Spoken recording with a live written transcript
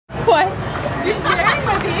What? You're scaring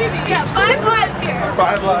my baby. Yeah, 5 lives here.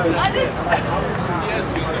 5 lives.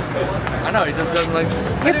 I know, he just doesn't like...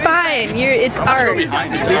 You're fine. It's art.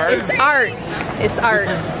 It's art. It's art.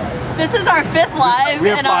 This is our 5th live. We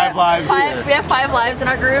have 5 lives here. We have 5 lives in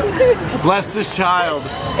our group. Bless this child.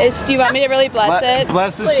 Do you want me to really bless it?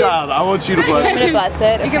 Bless this child. I want you to bless I'm gonna bless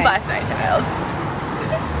it. You can bless our child.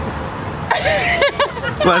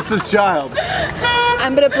 Bless this child.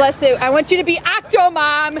 I'm gonna bless it. I want you to be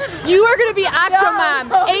Octomom. You are gonna be Octomom.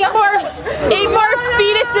 8 more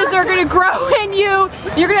fetuses are gonna grow in you.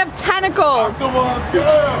 You're gonna have tentacles.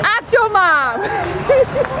 Octomom.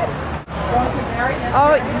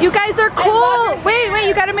 Oh, you guys are cool. Wait,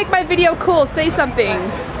 you gotta make my video cool. Say something.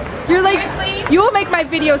 You're like, you will make my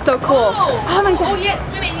video so cool. Oh my God. Oh yeah,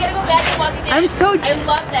 wait, you gotta go back and walk again. I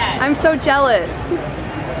love that. I'm so jealous.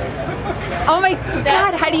 Oh my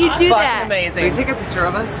God, how do you do that? Amazing. Can you take a picture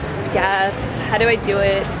of us? Yes. How do I do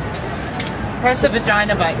it? Press the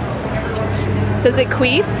vagina button. Does it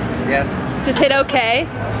queef? Yes. Just hit OK?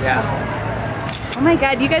 Yeah. Oh my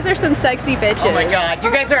God, you guys are some sexy bitches. Oh my God,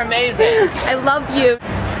 you guys are amazing. I love you.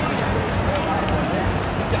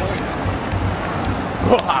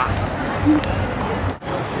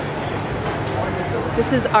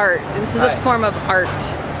 This is art. This is a form of art.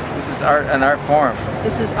 This is art, an art form.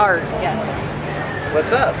 This is art, yes.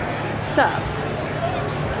 What's up? Sup?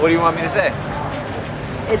 What do you want me to say?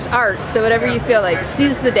 It's art, so whatever you feel like.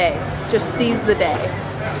 Seize the day. Just seize the day.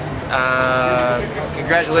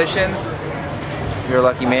 Congratulations. You're a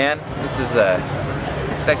lucky man. This is a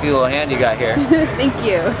sexy little hand you got here. Thank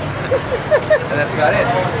you. And that's about it.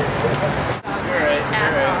 You're right.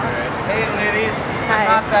 Hey ladies, Hi.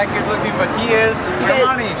 I'm not that good looking, but he is. Come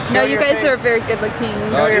on in, show no, you your guys face. are very good looking.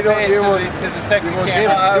 Show your face to the sexy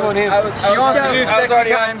camera. I was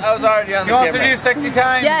already on the camera. You want to do sexy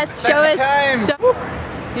time? Yes, show us.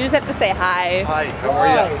 You just have to say hi. Hi, how are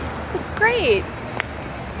you? It's great.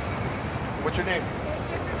 What's your name?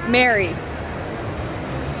 Mary.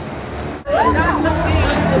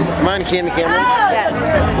 Come on, can the camera? Yes.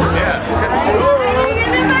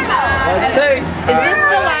 Let's stay. Is this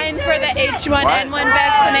the line for the H1N1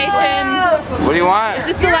 vaccination? What do you want? Is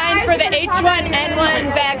this the line for the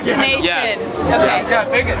H1N1 vaccination? Yes.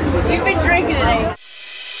 Okay. You've been drinking today.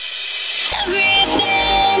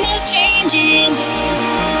 Everything is changing.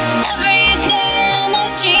 Everything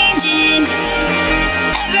is changing.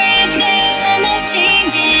 Everything is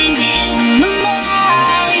changing in my mind.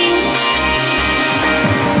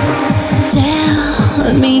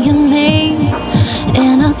 Tell me your name,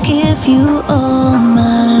 and I'll give you all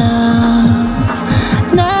my